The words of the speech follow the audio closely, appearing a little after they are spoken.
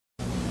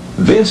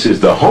This is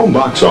the Home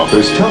Box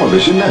Office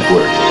Television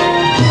Network.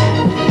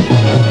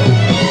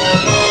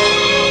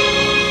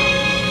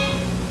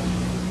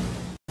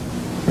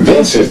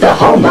 This is the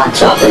Home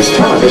Box Office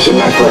Television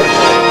Network.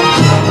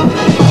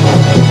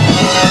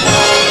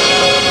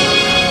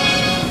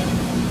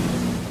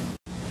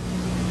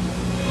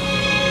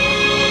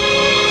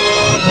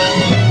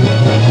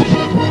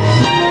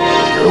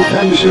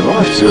 This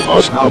is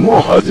the Home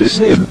Box Office Television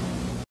Network.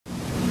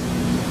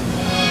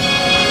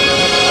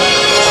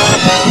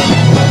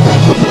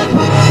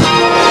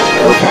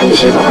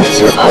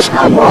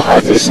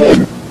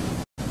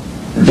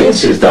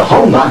 This is the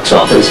Home Box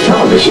Office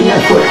Television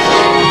Network.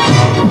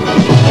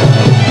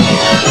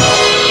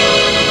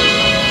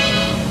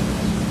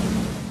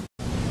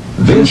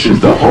 This is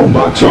the Home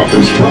Box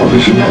Office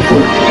Television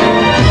Network.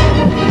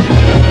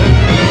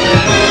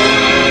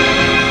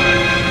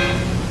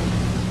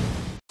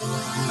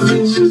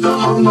 This is the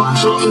Home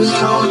Box Office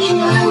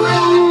Television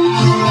Network.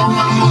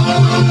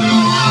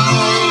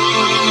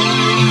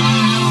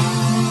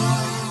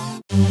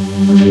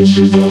 This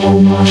is the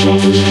Home Box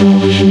Office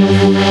Television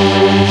Network.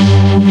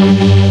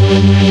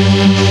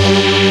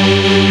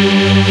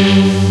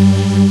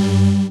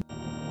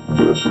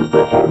 This is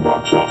the Home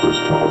Box Office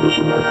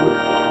Television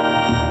Network.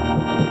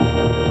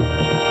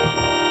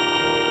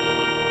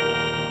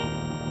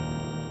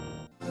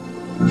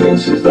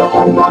 This is the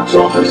Home Box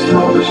Office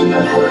Television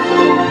Network.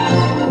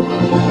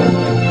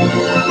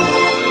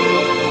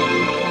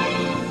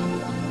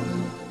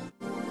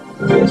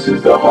 This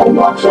is the Home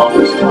Box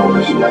Office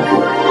Television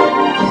Network.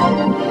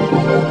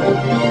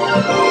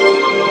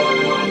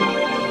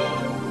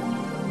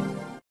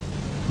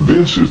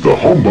 This is the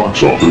Home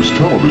Box Office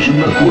Television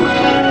Network.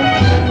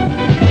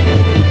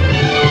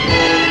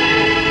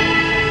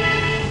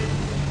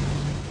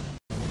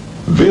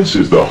 This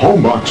is the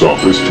Home Box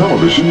Office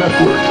Television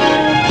Network.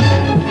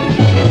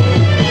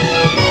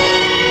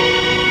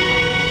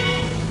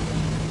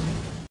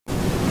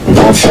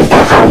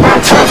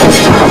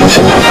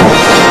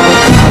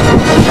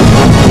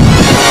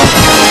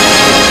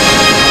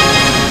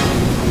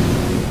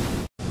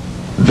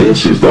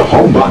 This is the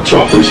Home Box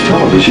Office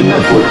Television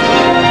Network.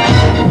 This is the Home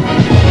Box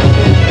Office Television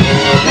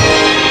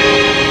Network.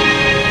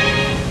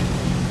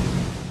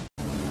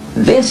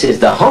 This is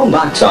the Home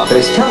Box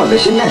Office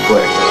Television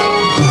Network.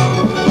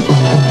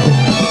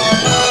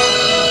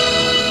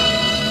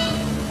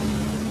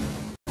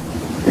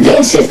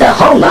 This is the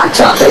Home Box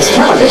Office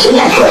Television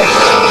Network.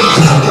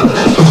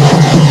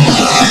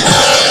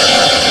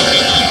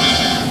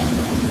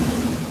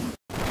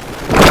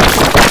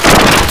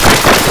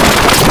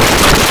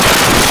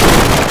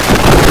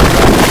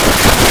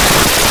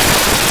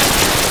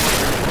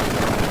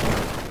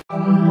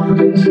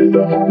 This is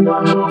the Home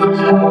Box Office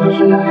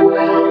Television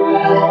Network.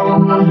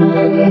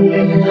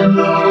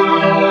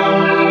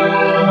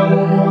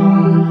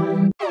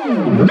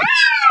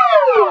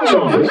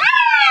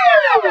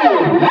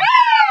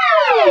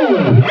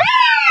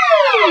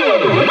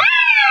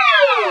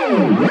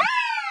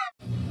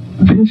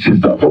 This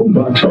is the Home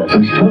Box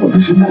Office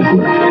Television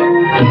Network.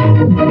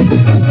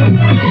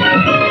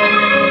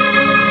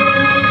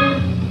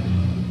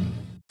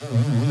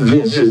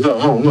 This is the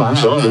Home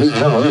Box Office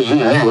Television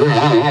Network.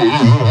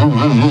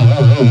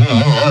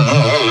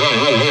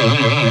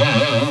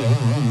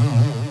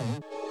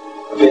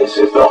 This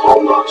is the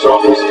Home Box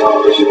Office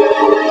Television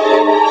Network.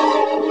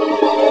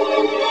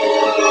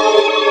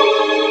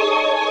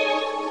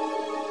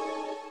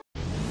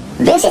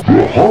 This is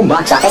the Home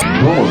Box Office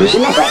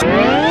Television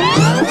Network.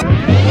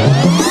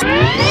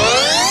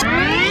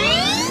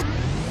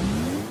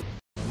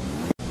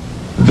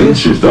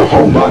 This is the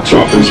Home Box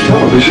Office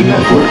Television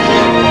Network.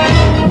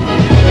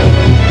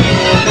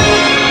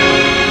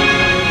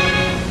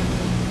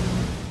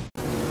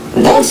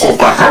 This is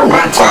the Home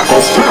Box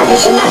Office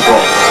Television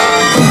Network.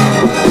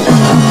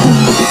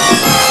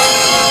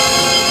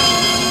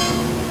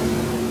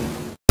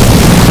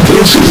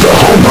 This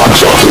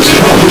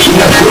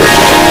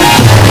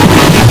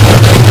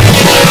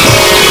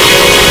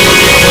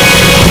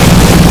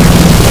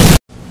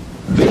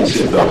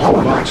is the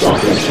Home Box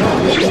Office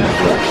Television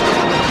Network.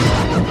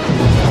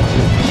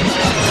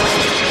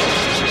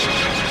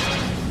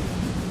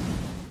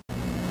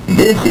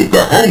 This is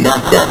the Home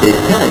Box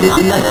Office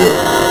Television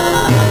Network.